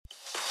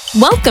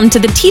Welcome to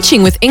the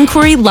Teaching with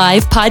Inquiry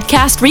Live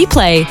podcast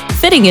replay,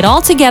 fitting it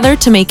all together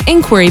to make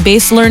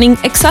inquiry-based learning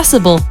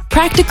accessible,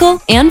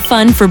 practical, and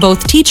fun for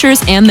both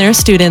teachers and their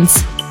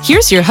students.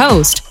 Here's your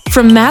host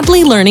from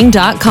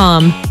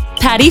madlylearning.com,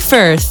 Patty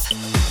Firth.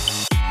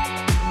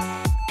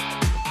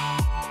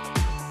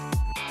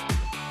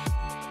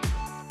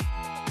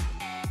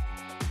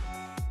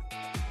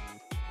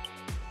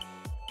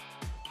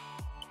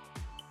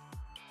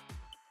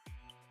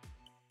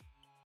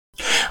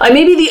 I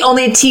may be the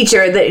only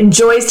teacher that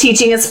enjoys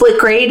teaching a split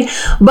grade,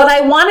 but I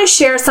want to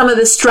share some of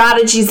the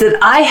strategies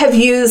that I have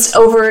used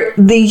over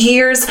the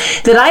years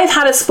that I've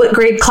had a split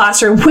grade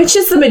classroom, which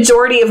is the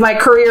majority of my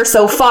career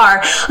so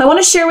far. I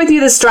want to share with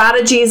you the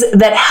strategies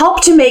that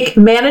help to make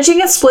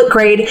managing a split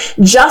grade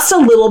just a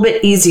little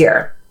bit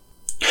easier.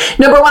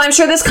 Number one, I'm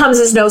sure this comes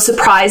as no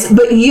surprise,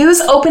 but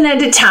use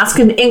open-ended task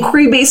and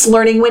inquiry-based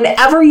learning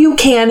whenever you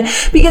can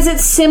because it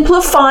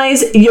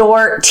simplifies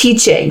your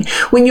teaching.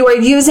 When you are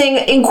using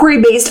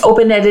inquiry-based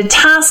open-ended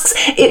tasks,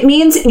 it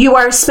means you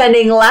are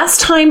spending less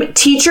time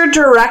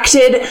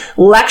teacher-directed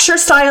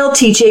lecture-style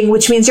teaching,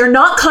 which means you're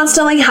not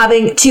constantly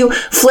having to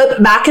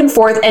flip back and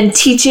forth and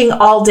teaching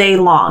all day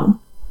long.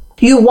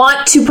 You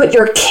want to put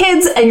your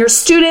kids and your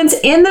students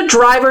in the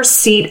driver's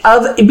seat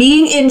of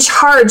being in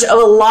charge of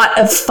a lot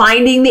of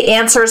finding the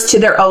answers to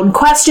their own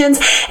questions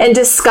and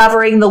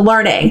discovering the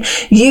learning.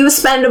 You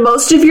spend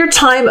most of your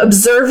time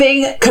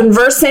observing,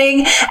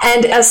 conversing,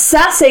 and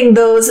assessing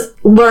those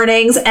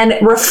learnings and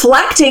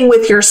reflecting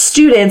with your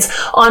students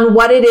on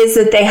what it is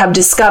that they have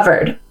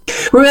discovered.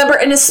 Remember,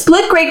 in a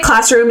split grade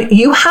classroom,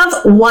 you have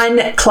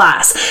one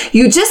class.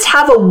 You just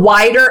have a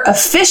wider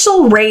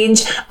official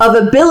range of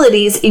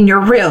abilities in your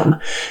room.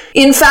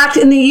 In fact,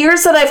 in the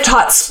years that I've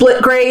taught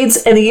split grades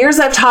and the years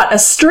I've taught a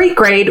straight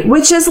grade,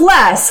 which is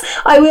less,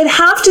 I would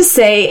have to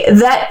say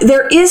that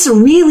there is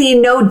really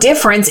no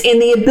difference in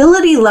the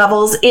ability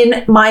levels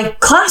in my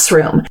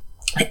classroom.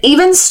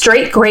 Even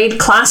straight grade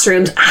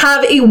classrooms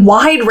have a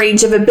wide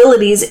range of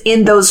abilities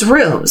in those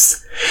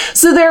rooms.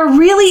 So there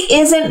really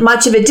isn't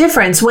much of a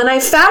difference. When I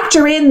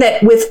factor in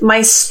that with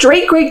my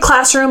straight grade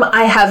classroom,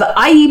 I have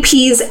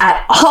IEPs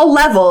at all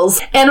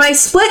levels, and my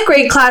split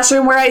grade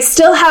classroom where I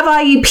still have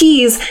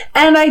IEPs,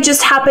 and I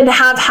just happen to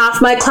have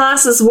half my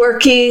classes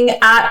working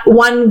at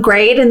one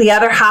grade and the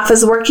other half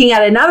is working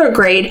at another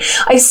grade,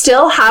 I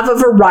still have a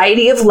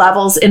variety of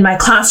levels in my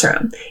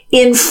classroom.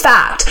 In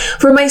fact,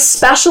 for my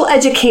special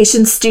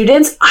education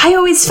students, I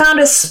always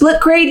found a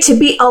split grade to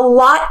be a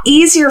lot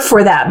easier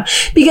for them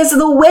because of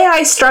the way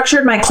I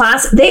structured my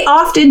class. They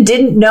often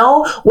didn't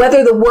know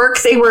whether the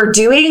work they were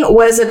doing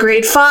was a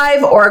grade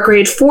 5 or a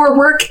grade 4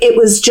 work. It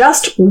was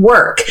just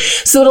work.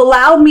 So it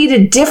allowed me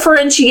to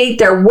differentiate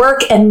their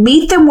work and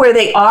meet them where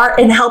they are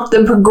and help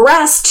them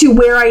progress to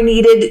where I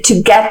needed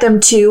to get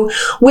them to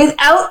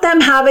without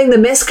them having the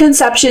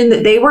misconception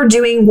that they were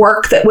doing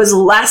work that was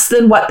less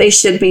than what they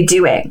should be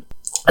doing.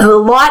 A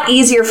lot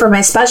easier for my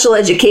special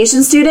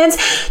education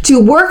students to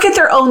work at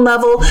their own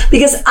level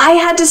because I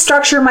had to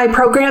structure my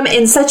program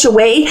in such a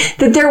way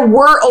that there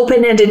were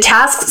open-ended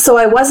tasks so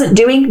I wasn't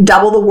doing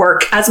double the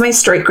work as my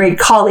straight grade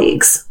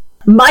colleagues.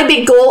 My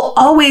big goal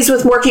always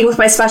with working with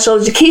my special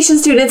education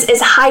students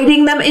is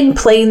hiding them in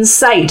plain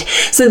sight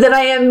so that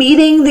I am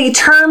meeting the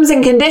terms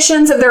and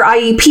conditions of their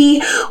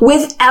IEP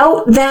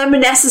without them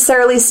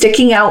necessarily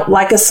sticking out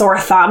like a sore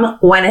thumb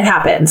when it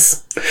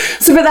happens.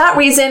 So for that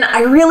reason,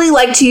 I really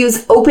like to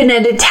use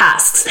open-ended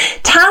tasks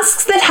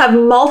that have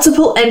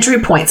multiple entry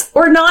points,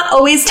 or not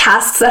always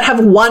tasks that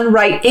have one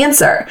right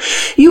answer.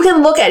 You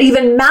can look at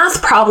even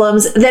math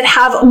problems that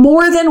have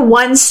more than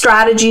one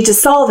strategy to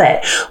solve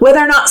it. Whether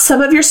or not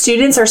some of your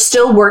students are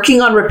still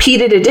working on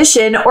repeated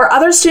addition, or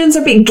other students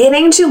are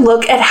beginning to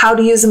look at how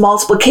to use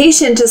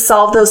multiplication to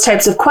solve those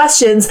types of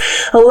questions,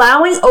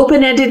 allowing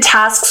open-ended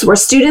tasks where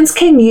students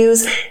can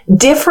use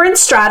different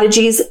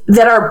strategies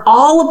that are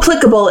all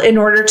applicable in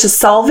order to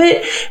solve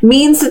it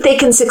means that they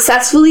can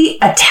successfully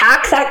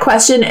attack that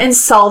question and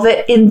solve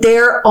it in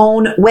their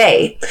own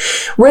way.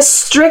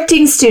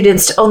 Restricting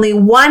students to only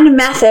one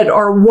method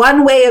or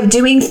one way of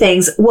doing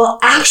things will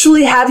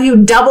actually have you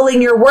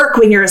doubling your work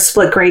when you're a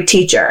split grade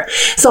teacher.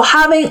 So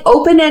having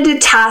open-ended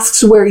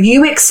tasks where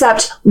you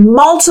accept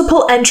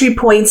multiple entry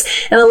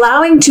points and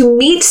allowing to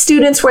meet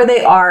students where they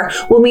are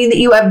will mean that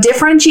you have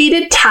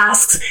differentiated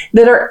tasks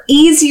that are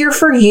easier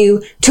for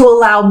you to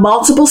allow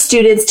multiple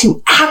students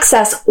to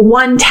access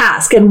one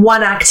task and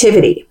one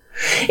activity.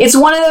 It's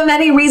one of the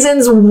many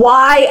reasons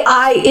why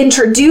I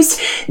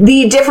introduced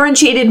the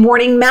differentiated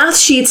morning math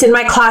sheets in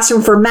my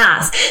classroom for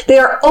math. They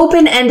are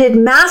open-ended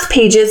math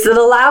pages that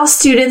allow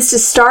students to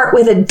start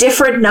with a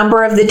different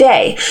number of the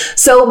day.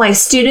 So my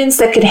students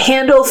that could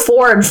handle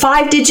 4 and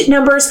 5 digit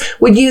numbers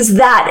would use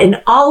that,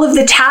 and all of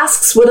the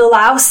tasks would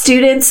allow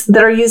students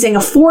that are using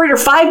a 4 or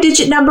 5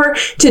 digit number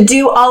to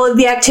do all of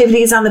the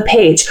activities on the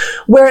page.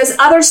 Whereas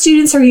other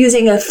students are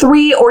using a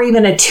 3 or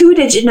even a 2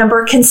 digit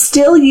number can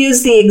still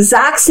use the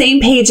exact same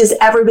same page as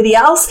everybody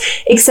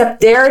else,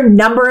 except their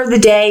number of the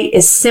day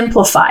is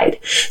simplified.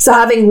 So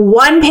having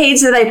one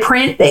page that I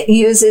print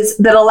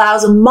that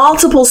allows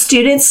multiple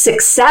students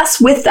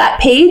success with that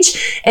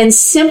page and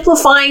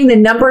simplifying the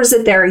numbers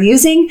that they're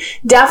using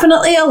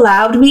definitely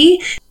allowed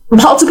me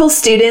multiple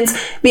students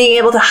being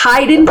able to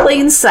hide in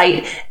plain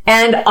sight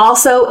and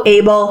also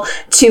able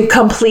to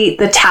complete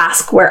the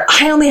task where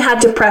I only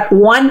had to prep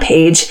one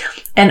page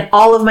and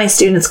all of my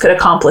students could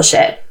accomplish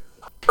it.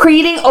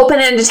 Creating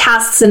open-ended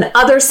tasks in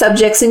other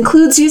subjects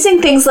includes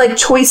using things like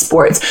choice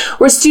boards,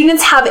 where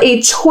students have a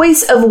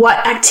choice of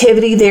what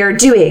activity they're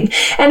doing.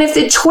 And if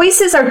the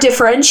choices are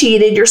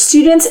differentiated, your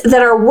students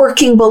that are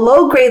working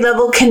below grade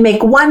level can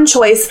make one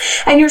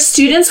choice, and your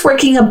students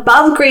working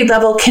above grade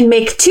level can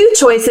make two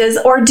choices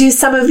or do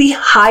some of the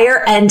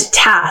higher end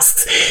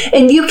tasks.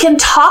 And you can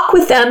talk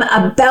with them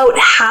about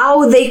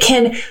how they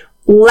can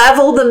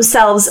level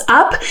themselves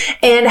up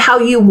and how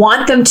you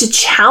want them to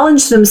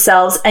challenge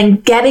themselves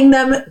and getting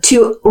them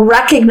to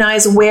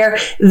recognize where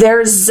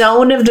their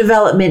zone of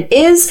development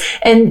is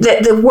and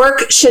that the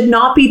work should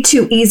not be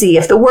too easy.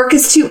 If the work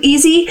is too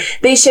easy,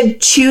 they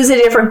should choose a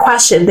different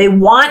question. They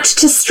want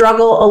to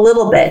struggle a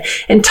little bit,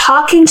 and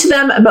talking to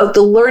them about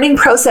the learning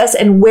process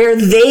and where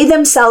they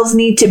themselves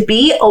need to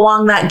be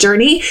along that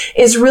journey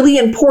is really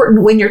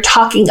important when you're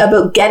talking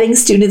about getting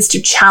students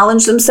to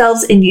challenge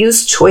themselves and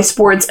use choice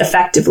boards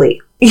effectively.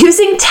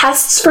 Using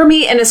tests for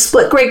me in a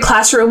split grade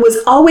classroom was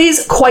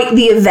always quite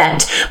the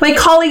event. My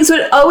colleagues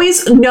would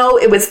always know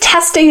it was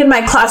test day in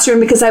my classroom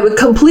because I would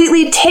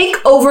completely take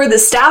over the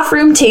staff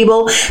room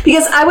table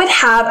because I would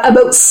have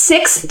about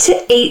 6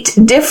 to 8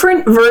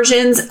 different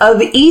versions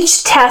of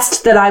each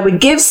test that I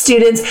would give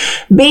students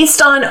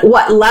based on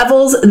what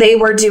levels they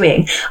were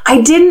doing.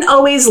 I didn't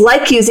always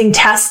like using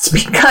tests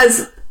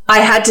because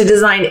I had to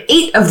design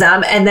 8 of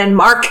them and then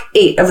mark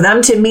 8 of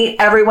them to meet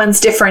everyone's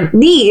different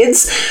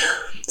needs.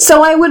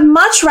 So I would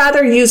much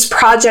rather use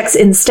projects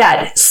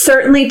instead.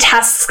 Certainly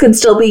tests can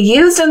still be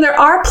used and there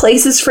are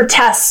places for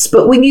tests,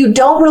 but when you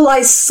don't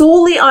rely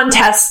solely on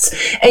tests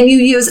and you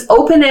use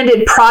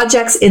open-ended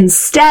projects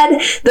instead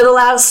that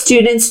allow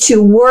students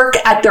to work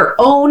at their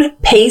own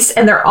pace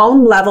and their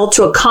own level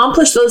to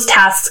accomplish those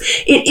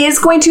tasks, it is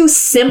going to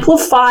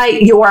simplify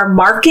your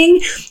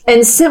marking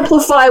and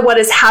simplify what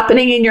is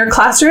happening in your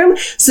classroom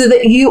so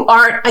that you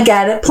aren't,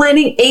 again,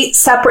 planning 8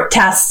 separate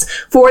tests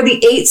for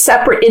the 8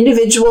 separate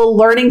individual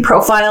learning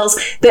profiles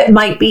that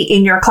might be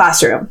in your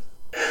classroom.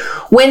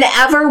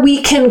 Whenever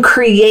we can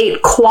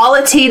create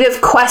qualitative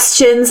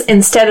questions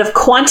instead of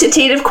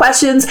quantitative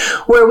questions,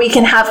 where we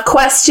can have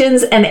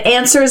questions and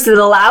answers that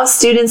allow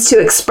students to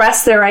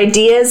express their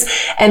ideas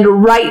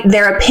and write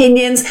their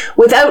opinions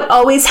without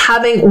always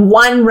having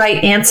one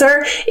right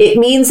answer, it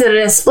means that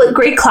in a split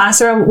grade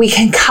classroom, we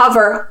can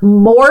cover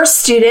more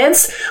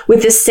students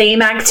with the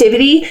same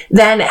activity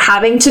than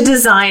having to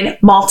design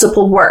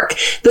multiple work.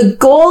 The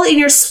goal in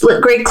your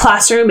split grade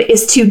classroom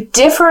is to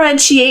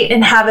differentiate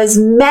and have as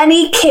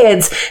many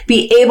kids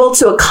be able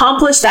to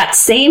accomplish that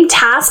same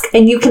task,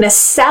 and you can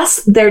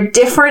assess their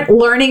different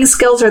learning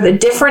skills or the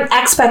different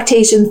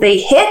expectations they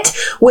hit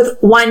with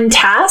one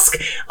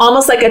task,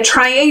 almost like a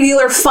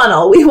triangular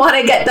funnel. We want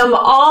to get them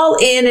all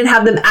in and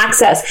have them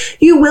access.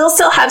 You will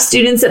still have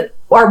students that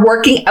are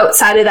working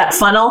outside of that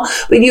funnel,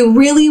 but you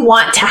really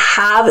want to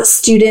have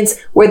students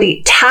where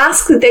the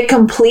task that they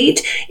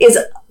complete is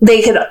they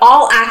can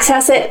all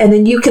access it, and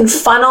then you can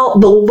funnel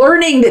the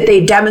learning that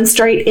they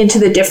demonstrate into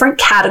the different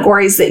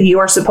categories that you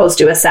are supposed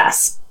to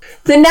assess.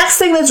 The next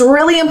thing that's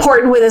really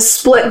important with a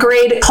split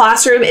grade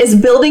classroom is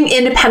building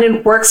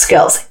independent work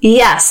skills.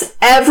 Yes,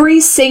 every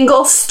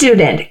single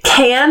student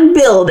can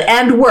build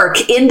and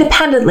work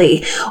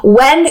independently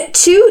when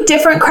 2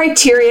 different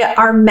criteria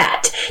are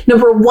met.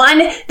 Number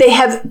 1, they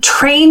have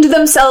trained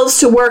themselves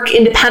to work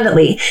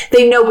independently.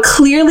 They know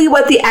clearly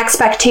what the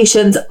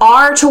expectations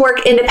are to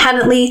work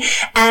independently,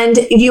 and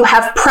you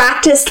have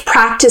practiced,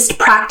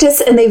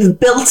 and they've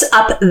built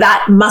up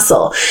that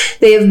muscle.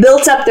 They have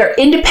built up their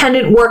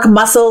independent work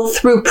muscle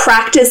through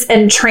practice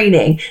and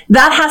training.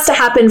 That has to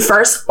happen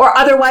first, or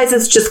otherwise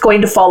it's just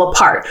going to fall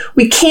apart.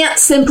 We can't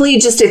simply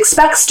just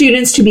expect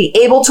students to be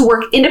able to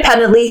work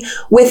independently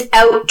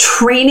without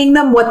training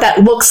them what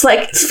that looks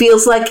like,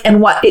 feels like,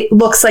 and what it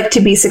looks like to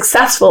be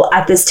successful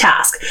at this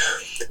task.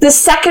 The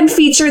second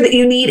feature that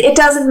you need, it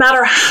doesn't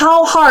matter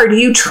how hard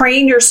you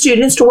train your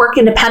students to work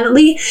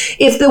independently,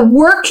 if the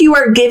work you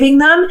are giving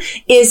them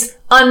is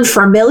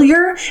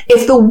unfamiliar,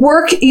 if the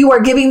work you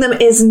are giving them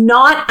is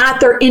not at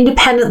their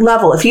independent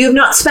level, if you have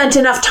not spent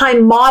enough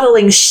time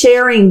modeling,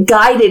 sharing,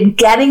 guided,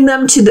 getting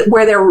them to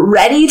where they're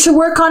ready to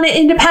work on it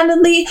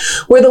independently,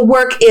 where the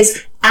work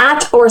is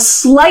at or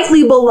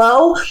slightly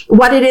below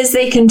what it is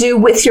they can do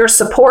with your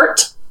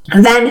support,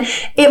 then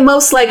it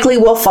most likely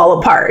will fall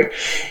apart.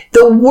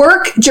 The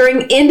work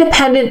during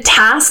independent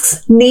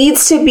tasks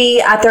needs to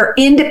be at their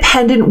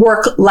independent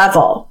work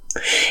level.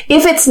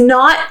 If it's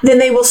not, then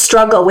they will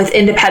struggle with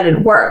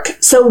independent work.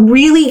 So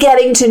really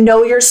getting to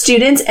know your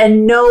students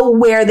and know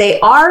where they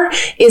are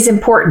is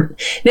important.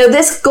 Now,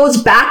 this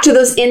goes back to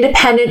those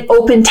independent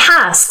open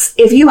tasks.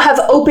 If you have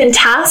open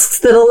tasks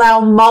that allow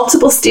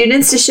multiple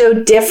students to show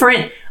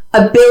different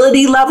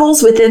ability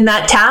levels within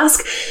that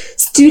task,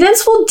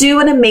 students will do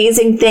an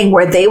amazing thing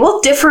where they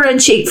will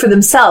differentiate for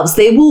themselves.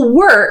 They will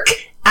work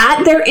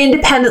at their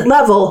independent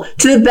level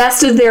to the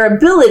best of their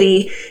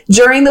ability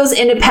during those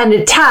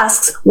independent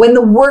tasks when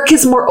the work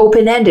is more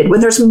open-ended, when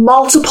there's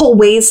multiple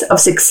ways of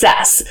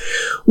success.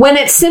 When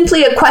it's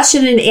simply a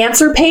question and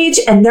answer page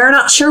and they're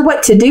not sure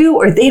what to do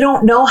or they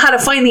don't know how to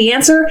find the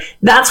answer,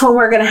 that's when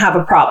we're going to have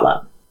a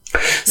problem.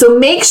 So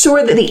make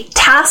sure that the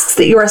tasks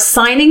that you're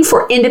assigning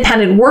for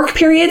independent work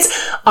periods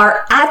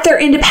are at their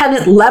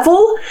independent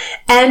level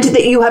and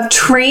that you have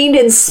trained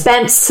and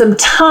spent some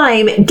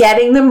time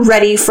getting them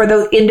ready for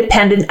those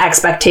independent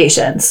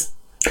expectations.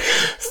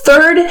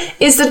 Third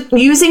is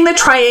using the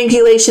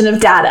triangulation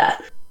of data.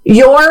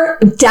 Your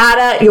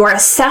data, your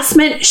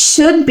assessment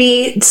should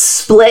be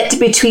split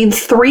between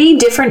 3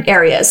 different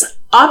areas: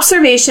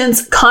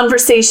 observations,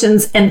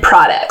 conversations, and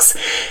products.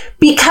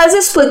 Because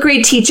a split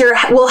grade teacher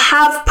will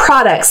have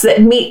products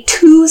that meet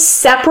 2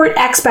 separate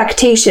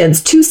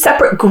expectations, 2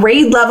 separate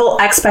grade level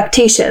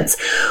expectations,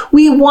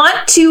 we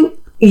want to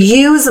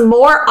use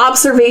more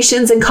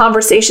observations and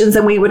conversations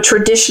than we would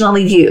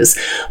traditionally use.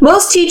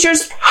 Most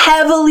teachers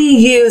heavily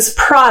use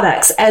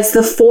products as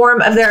the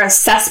form of their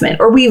assessment,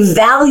 or we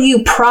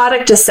value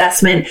product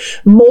assessment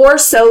more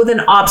so than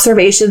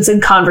observations and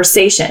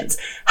conversations.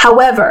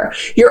 However,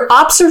 your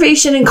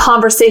observation and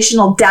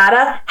conversational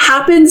data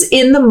happens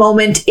in the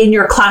moment in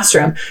your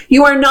classroom.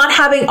 You are not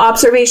having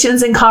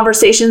observations and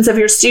conversations of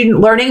your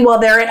student learning while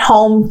they're at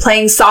home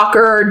playing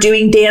soccer or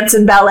doing dance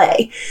and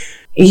ballet.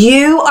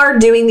 You are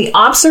doing the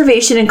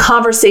observation and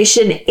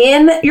conversation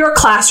in your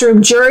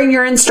classroom during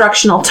your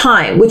instructional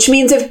time, which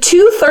means if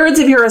 2/3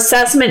 of your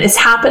assessment is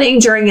happening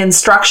during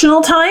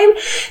instructional time,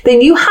 then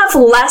you have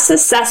less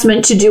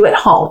assessment to do at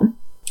home.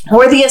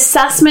 Or the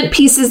assessment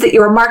pieces that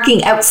you're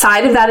marking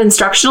outside of that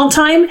instructional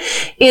time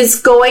is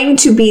going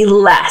to be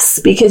less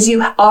because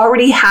you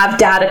already have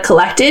data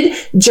collected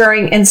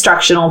during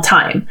instructional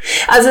time.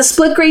 As a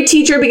split grade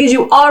teacher, because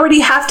you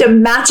already have to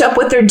match up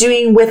what they're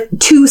doing with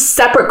 2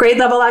 separate grade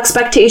level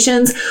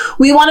expectations,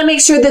 we want to make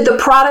sure that the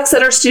products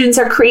that our students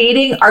are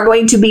creating are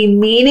going to be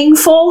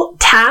meaningful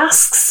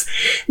tasks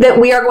that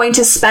we are going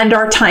to spend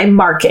our time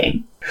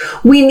marking.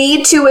 We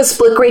need to, as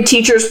split grade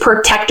teachers,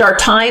 protect our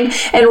time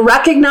and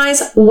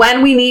recognize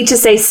when we need to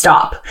say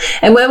stop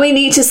and when we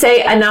need to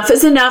say enough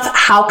is enough.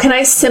 How can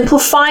I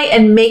simplify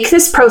and make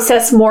this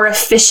process more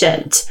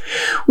efficient?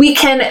 We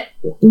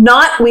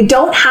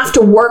don't have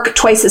to work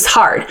twice as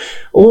hard.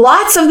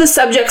 Lots of the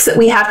subjects that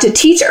we have to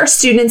teach our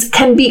students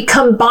can be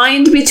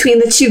combined between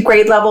the 2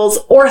 grade levels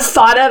or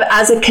thought of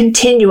as a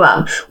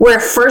continuum,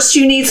 where first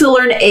you need to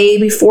learn A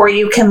before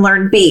you can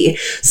learn B.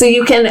 So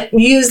you can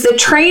use the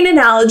train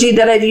analogy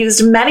that I've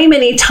used many,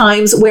 many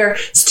times, where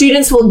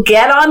students will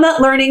get on that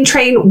learning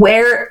train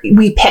where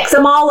we pick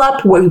them all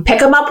up, where we pick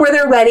them up where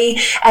they're ready,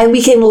 and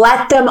we can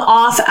let them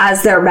off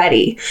as they're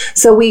ready.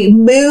 So we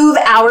move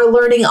our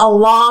learning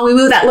along, we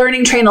move that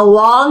learning train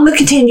along the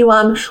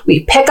continuum,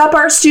 we pick up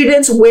our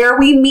students where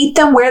we meet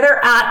them where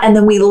they're at, and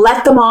then we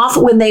let them off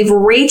when they've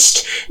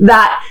reached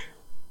that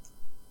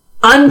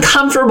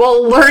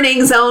uncomfortable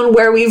learning zone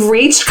where we've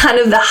reached kind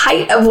of the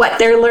height of what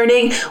they're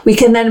learning. We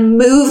can then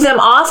move them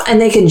off and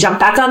they can jump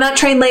back on that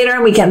train later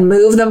and we can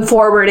move them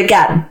forward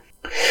again.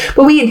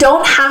 But we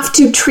don't have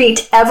to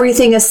treat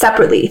everything as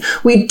separately.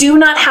 We do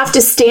not have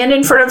to stand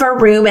in front of our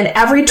room and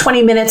every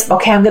 20 minutes,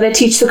 okay, I'm going to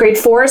teach the grade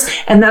 4s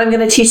and then I'm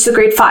going to teach the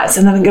grade 5s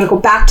and then I'm going to go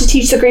back to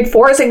teach the grade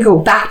 4s and go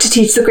back to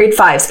teach the grade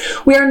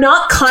 5s. We are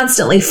not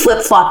constantly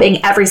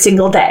flip-flopping every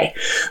single day.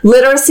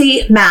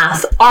 Literacy,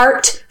 math,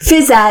 art,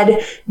 phys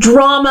ed,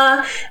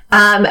 drama,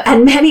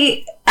 and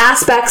many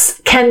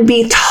aspects can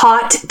be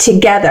taught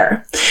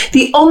together.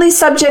 The only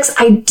subjects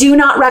I do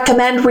not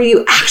recommend where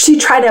you actually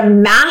try to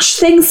mash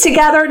things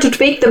together to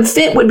make them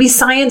fit would be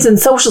science and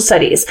social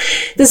studies.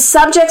 The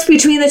subjects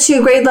between the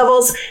 2 grade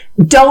levels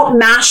don't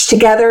mash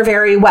together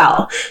very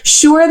well.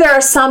 Sure, there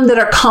are some that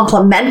are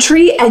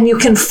complementary and you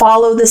can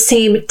follow the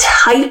same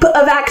type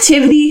of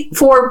activity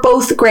for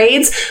both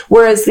grades,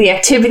 whereas the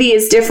activity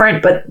is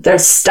different, but their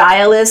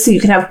style is, so you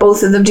can have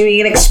both of them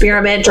doing an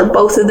experiment or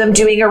both of them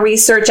doing a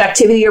research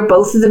activity or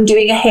both of them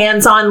doing a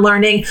hands-on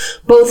learning,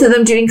 both of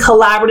them doing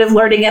collaborative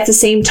learning at the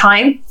same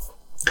time.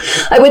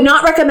 I would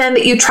not recommend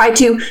that you try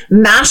to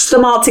mash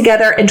them all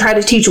together and try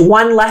to teach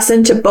one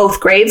lesson to both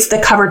grades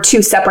that cover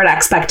 2 separate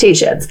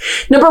expectations.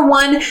 Number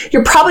 1,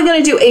 you're probably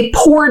going to do a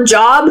poor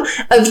job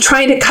of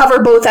trying to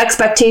cover both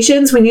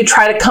expectations when you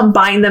try to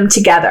combine them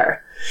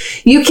together.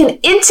 You can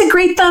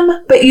integrate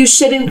them, but you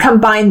shouldn't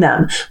combine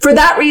them. For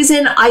that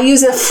reason, I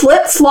use a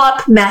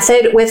flip-flop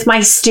method with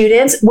my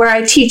students where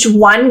I teach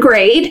one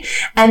grade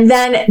and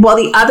then while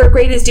the other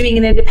grade is doing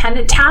an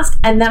independent task,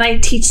 and then I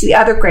teach the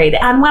other grade.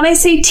 And when I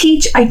say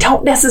teach, I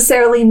don't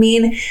necessarily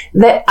mean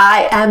that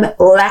I am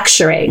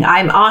lecturing.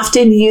 I'm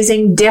often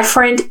using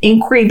different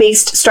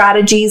inquiry-based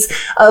strategies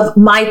of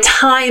my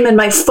time, and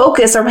my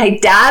focus or my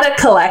data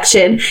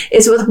collection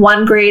is with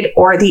one grade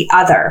or the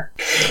other.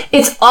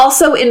 It's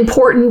also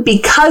important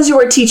because you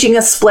are teaching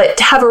a split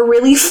to have a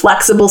really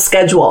flexible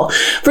schedule.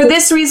 For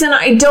this reason,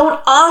 I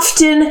don't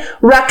often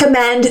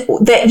recommend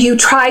that you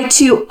try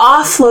to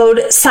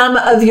offload some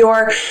of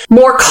your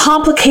more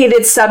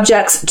complicated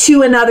subjects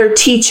to another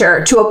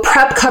teacher, to a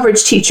prep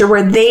coverage teacher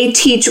where they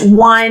teach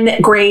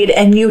one grade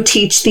and you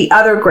teach the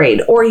other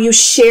grade, or you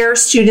share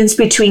students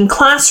between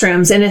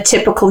classrooms in a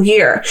typical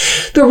year.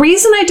 The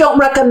reason I don't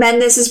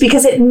recommend this is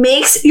because it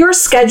makes your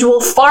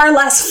schedule far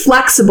less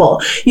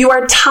flexible. You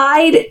are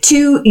tied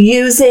to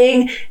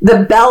using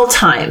the bell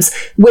times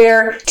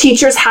where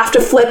teachers have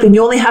to flip and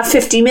you only have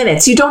 50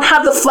 minutes. You don't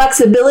have the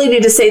flexibility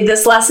to say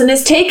this lesson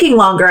is taking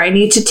longer. I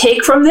need to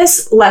take from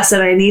this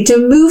lesson. I need to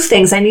move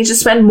things. I need to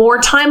spend more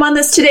time on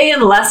this today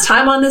and less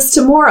time on this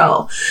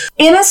tomorrow.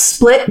 In a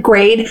split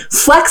grade,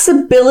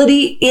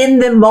 flexibility in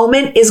the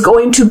moment is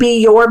going to be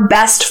your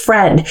best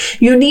friend.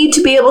 You need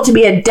to be able to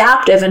be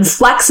adaptive and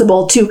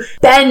flexible to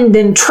bend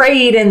and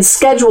trade and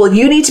schedule.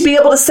 You need to be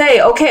able to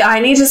say, okay, I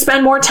need to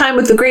spend more time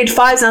with the grade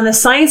 5s on the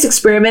science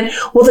experiment.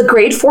 Well, the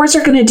grade 4s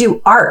are going to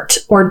do art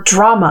or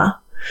drama.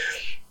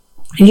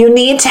 You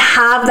need to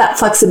have that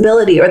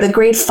flexibility, or the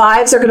grade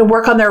 5s are going to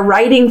work on their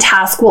writing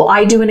task while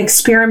I do an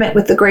experiment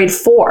with the grade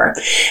 4.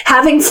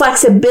 Having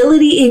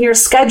flexibility in your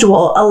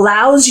schedule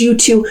allows you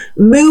to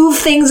move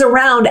things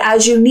around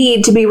as you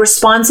need to be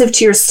responsive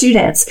to your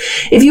students.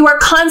 If you are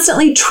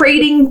constantly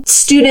trading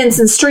students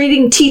and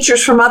trading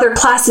teachers from other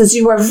classes,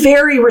 you are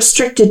very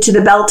restricted to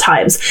the bell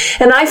times.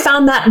 And I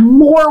found that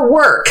more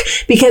work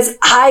because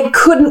I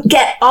couldn't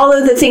get all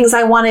of the things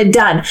I wanted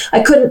done.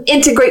 I couldn't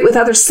integrate with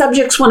other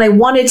subjects when I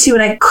wanted to,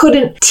 and I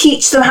couldn't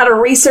teach them how to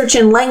research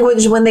in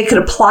language when they could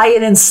apply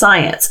it in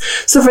science.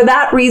 So for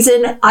that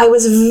reason, I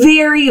was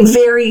very,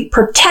 very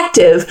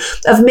protective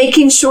of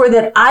making sure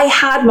that I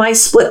had my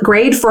split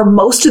grade for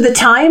most of the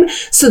time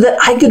so that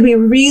I could be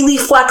really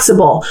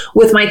flexible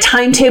with my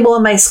timetable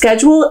and my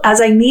schedule as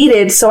I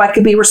needed so I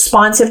could be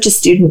responsive to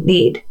student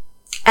need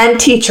and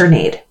teacher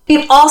need.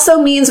 It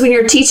also means when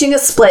you're teaching a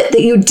split that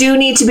you do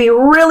need to be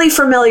really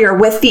familiar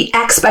with the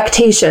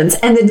expectations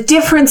and the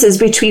differences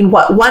between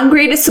what one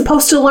grade is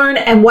supposed to learn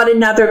and what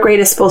another grade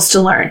is supposed to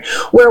learn,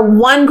 where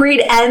one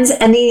grade ends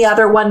and the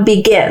other one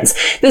begins.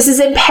 This is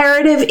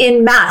imperative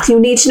in math. You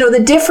need to know the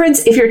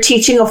difference if you're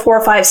teaching a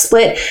 4-5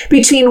 split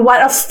between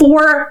what a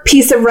 4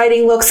 piece of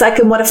writing looks like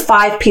and what a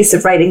 5 piece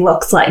of writing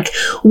looks like.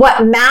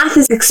 What math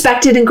is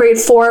expected in grade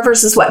 4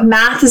 versus what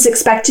math is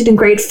expected in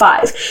grade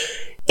 5.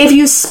 If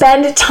you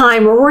spend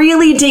time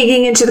really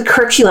digging into the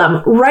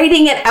curriculum,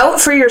 writing it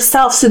out for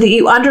yourself so that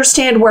you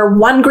understand where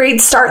one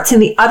grade starts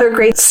and the other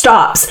grade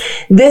stops,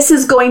 this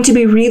is going to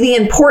be really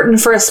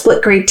important for a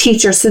split grade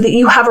teacher so that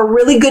you have a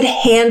really good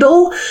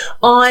handle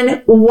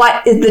on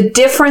what the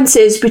difference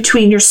is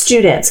between your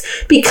students.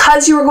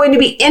 Because you are going to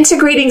be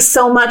integrating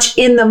so much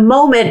in the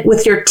moment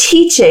with your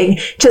teaching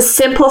to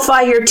simplify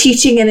your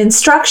teaching and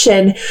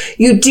instruction,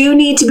 you do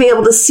need to be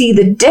able to see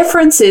the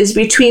differences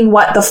between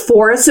what the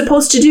 4 is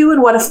supposed to do and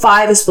what a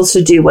 5 is supposed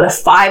to do, what a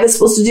 5 is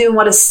supposed to do, and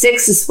what a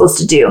 6 is supposed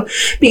to do.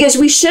 Because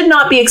we should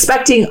not be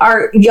expecting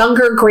our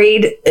younger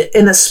grade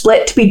in the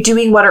split to be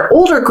doing what our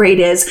older grade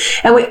is.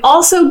 And we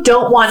also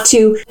don't want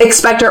to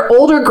expect our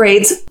older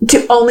grades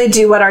to only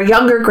do what our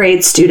younger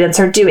grade students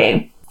are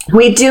doing.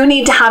 We do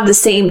need to have the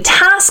same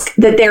task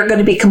that they're going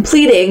to be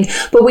completing,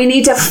 but we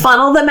need to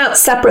funnel them out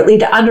separately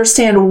to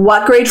understand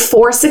what grade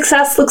 4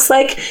 success looks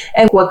like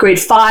and what grade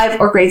 5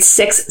 or grade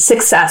 6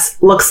 success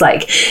looks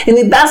like. And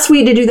the best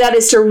way to do that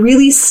is to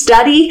really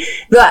study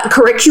the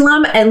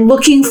curriculum and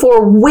looking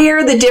for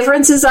where the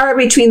differences are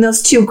between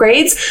those two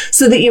grades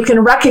so that you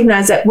can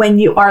recognize it when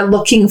you are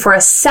looking for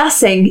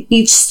assessing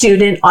each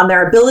student on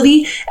their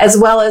ability, as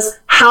well as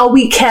how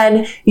we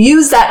can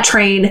use that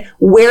train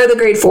where the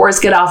grade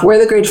 4s get off, where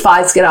the grade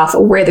 5s get off,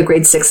 or where the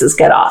grade 6s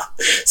get off.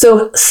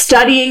 So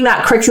studying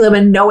that curriculum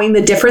and knowing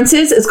the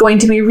differences is going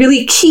to be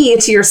really key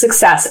to your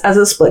success as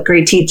a split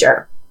grade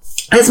teacher.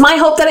 It's my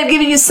hope that I've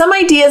given you some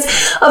ideas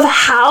of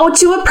how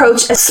to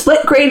approach a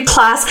split grade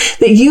class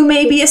that you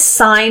may be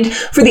assigned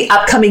for the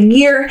upcoming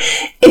year.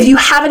 If you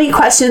have any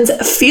questions,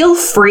 feel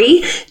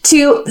free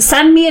to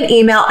send me an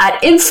email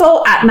at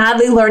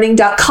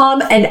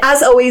info@madlylearning.com. And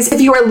as always, if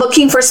you are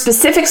looking for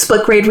specific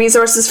split grade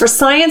resources for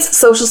science,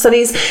 social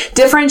studies,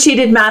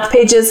 differentiated math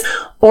pages,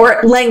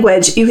 or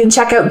language, you can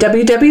check out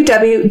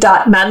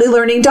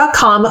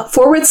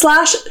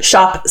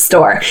www.madlylearning.com/shop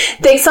store.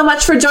 Thanks so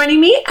much for joining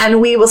me, and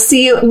we will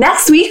see you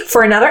next week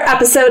for another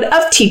episode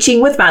of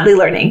Teaching with Madly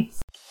Learning.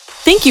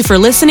 Thank you for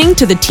listening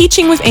to the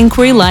Teaching with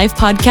Inquiry Live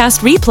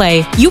podcast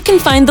replay. You can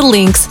find the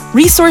links,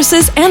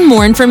 resources, and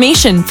more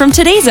information from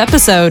today's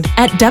episode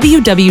at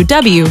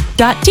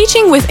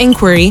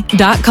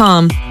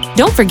www.teachingwithinquiry.com.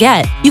 Don't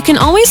forget, you can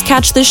always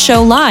catch this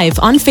show live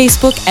on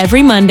Facebook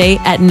every Monday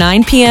at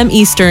 9 p.m.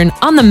 Eastern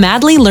on the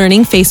Madly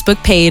Learning Facebook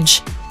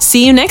page.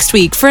 See you next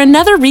week for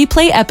another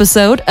replay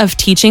episode of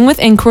Teaching with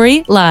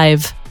Inquiry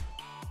Live.